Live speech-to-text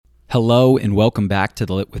Hello and welcome back to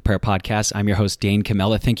the Lit with Prayer podcast. I'm your host, Dane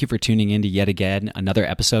Camella. Thank you for tuning in to yet again another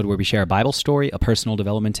episode where we share a Bible story, a personal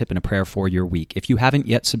development tip, and a prayer for your week. If you haven't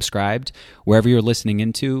yet subscribed, wherever you're listening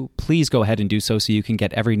into, please go ahead and do so you can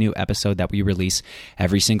get every new episode that we release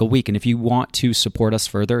every single week. And if you want to support us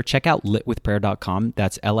further, check out litwithprayer.com.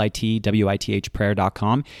 That's LITWITH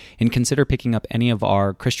prayer.com, and consider picking up any of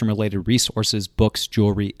our Christian-related resources, books,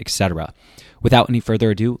 jewelry, etc. Without any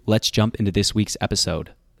further ado, let's jump into this week's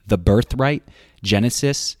episode. The Birthright,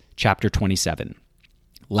 Genesis chapter 27.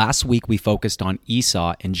 Last week we focused on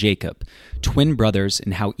Esau and Jacob, twin brothers,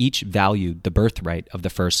 and how each valued the birthright of the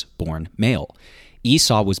firstborn male.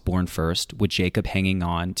 Esau was born first, with Jacob hanging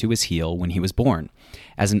on to his heel when he was born.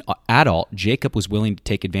 As an adult, Jacob was willing to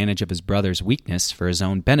take advantage of his brother's weakness for his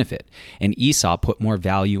own benefit, and Esau put more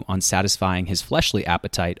value on satisfying his fleshly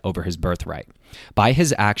appetite over his birthright. By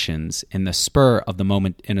his actions, in a spur of the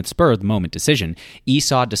moment decision,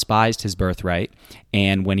 Esau despised his birthright,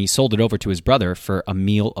 and when he sold it over to his brother for a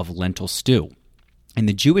meal of lentil stew. In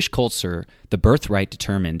the Jewish culture, the birthright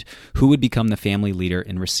determined who would become the family leader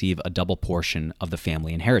and receive a double portion of the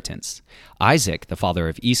family inheritance. Isaac, the father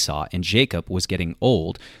of Esau, and Jacob was getting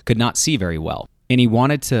old, could not see very well, and he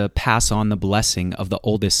wanted to pass on the blessing of the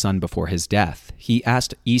oldest son before his death. He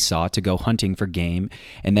asked Esau to go hunting for game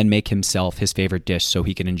and then make himself his favorite dish so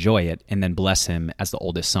he could enjoy it and then bless him as the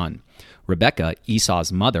oldest son. Rebekah,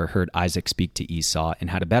 Esau's mother, heard Isaac speak to Esau and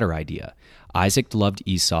had a better idea. Isaac loved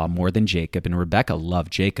Esau more than Jacob, and Rebekah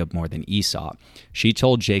loved Jacob more than Esau. She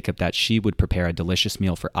told Jacob that she would prepare a delicious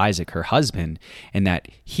meal for Isaac, her husband, and that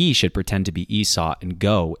he should pretend to be Esau and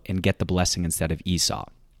go and get the blessing instead of Esau.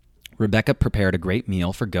 Rebekah prepared a great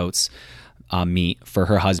meal for goat's meat for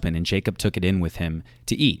her husband, and Jacob took it in with him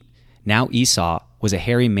to eat. Now Esau was a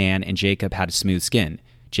hairy man, and Jacob had a smooth skin.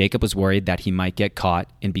 Jacob was worried that he might get caught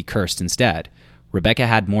and be cursed instead. Rebekah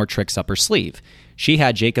had more tricks up her sleeve. She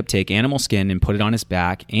had Jacob take animal skin and put it on his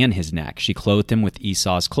back and his neck. She clothed him with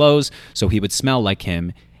Esau's clothes so he would smell like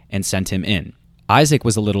him and sent him in. Isaac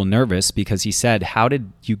was a little nervous because he said, "How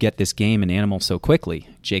did you get this game and animal so quickly?"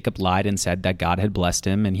 Jacob lied and said that God had blessed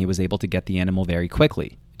him and he was able to get the animal very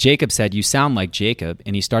quickly. Jacob said, "You sound like Jacob,"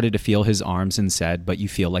 and he started to feel his arms and said, "But you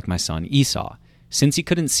feel like my son Esau." Since he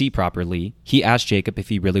couldn't see properly, he asked Jacob if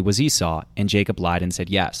he really was Esau, and Jacob lied and said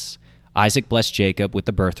yes. Isaac blessed Jacob with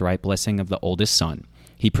the birthright blessing of the oldest son.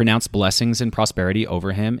 He pronounced blessings and prosperity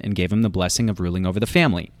over him and gave him the blessing of ruling over the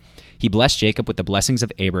family. He blessed Jacob with the blessings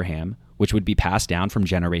of Abraham, which would be passed down from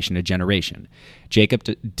generation to generation. Jacob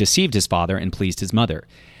deceived his father and pleased his mother.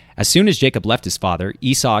 As soon as Jacob left his father,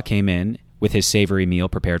 Esau came in with his savory meal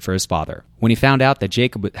prepared for his father. When he found out that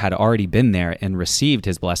Jacob had already been there and received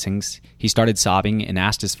his blessings, he started sobbing and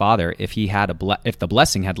asked his father if the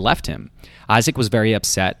blessing had left him. Isaac was very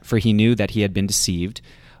upset, for he knew that he had been deceived,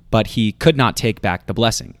 but he could not take back the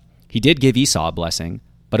blessing. He did give Esau a blessing,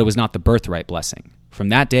 but it was not the birthright blessing. From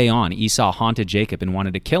that day on, Esau haunted Jacob and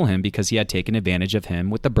wanted to kill him because he had taken advantage of him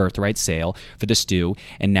with the birthright sale for the stew,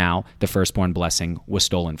 and now the firstborn blessing was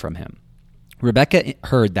stolen from him. Rebekah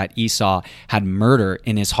heard that Esau had murder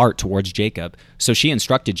in his heart towards Jacob, so she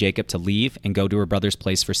instructed Jacob to leave and go to her brother's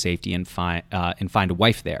place for safety and find a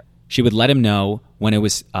wife there. She would let him know when it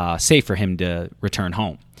was safe for him to return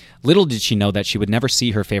home. Little did she know that she would never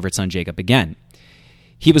see her favorite son Jacob again.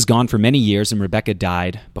 He was gone for many years, and Rebekah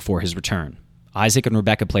died before his return. Isaac and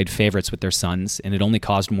Rebekah played favorites with their sons, and it only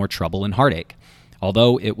caused more trouble and heartache.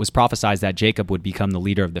 Although it was prophesied that Jacob would become the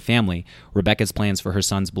leader of the family, Rebekah's plans for her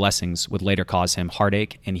son's blessings would later cause him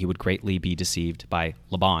heartache, and he would greatly be deceived by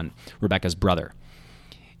Laban, Rebekah's brother.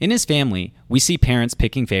 In his family, we see parents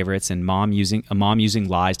picking favorites and a mom using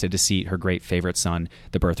lies to deceive her great favorite son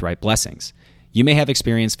the birthright blessings. You may have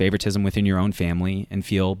experienced favoritism within your own family and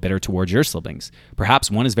feel bitter towards your siblings. Perhaps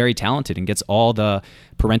one is very talented and gets all the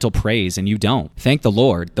parental praise and you don't. Thank the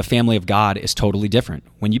Lord, the family of God is totally different.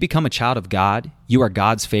 When you become a child of God, you are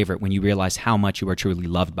God's favorite when you realize how much you are truly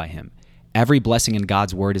loved by Him. Every blessing in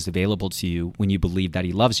God's word is available to you when you believe that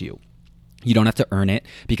He loves you. You don't have to earn it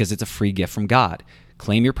because it's a free gift from God.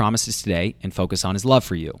 Claim your promises today and focus on His love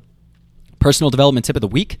for you. Personal development tip of the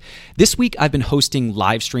week. This week, I've been hosting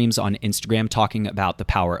live streams on Instagram talking about the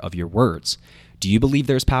power of your words. Do you believe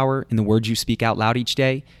there's power in the words you speak out loud each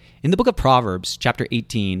day? In the book of Proverbs, chapter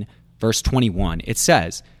 18, verse 21, it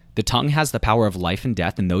says, "The tongue has the power of life and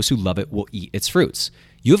death, and those who love it will eat its fruits."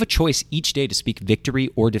 You have a choice each day to speak victory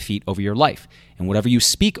or defeat over your life, and whatever you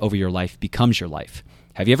speak over your life becomes your life.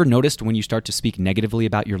 Have you ever noticed when you start to speak negatively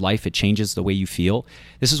about your life, it changes the way you feel?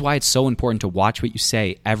 This is why it's so important to watch what you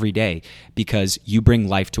say every day, because you bring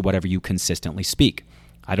life to whatever you consistently speak.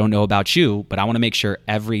 I don't know about you, but I want to make sure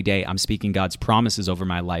every day I'm speaking God's promises over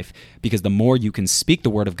my life, because the more you can speak the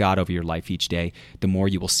word of God over your life each day, the more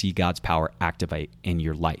you will see God's power activate in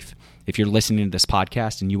your life. If you're listening to this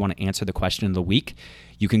podcast and you want to answer the question of the week,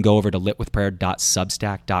 you can go over to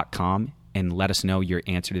litwithprayer.substack.com and let us know your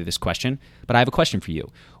answer to this question. But I have a question for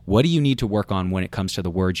you. What do you need to work on when it comes to the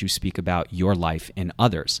words you speak about your life and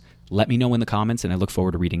others? Let me know in the comments, and I look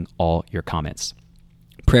forward to reading all your comments.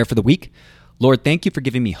 Prayer for the week. Lord, thank you for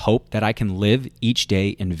giving me hope that I can live each day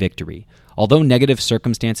in victory. Although negative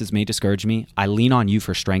circumstances may discourage me, I lean on you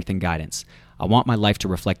for strength and guidance. I want my life to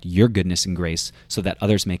reflect your goodness and grace so that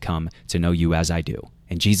others may come to know you as I do.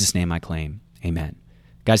 In Jesus' name I claim, amen.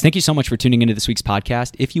 Guys, thank you so much for tuning into this week's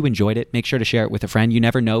podcast. If you enjoyed it, make sure to share it with a friend. You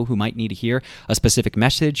never know who might need to hear a specific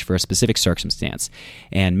message for a specific circumstance.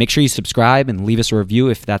 And make sure you subscribe and leave us a review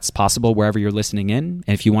if that's possible wherever you're listening in.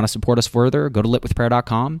 And if you want to support us further, go to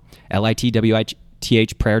litwithprayer.com,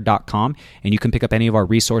 LITWITH prayer.com, and you can pick up any of our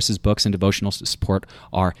resources, books, and devotionals to support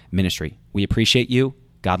our ministry. We appreciate you.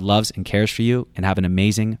 God loves and cares for you, and have an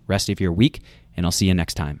amazing rest of your week, and I'll see you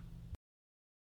next time.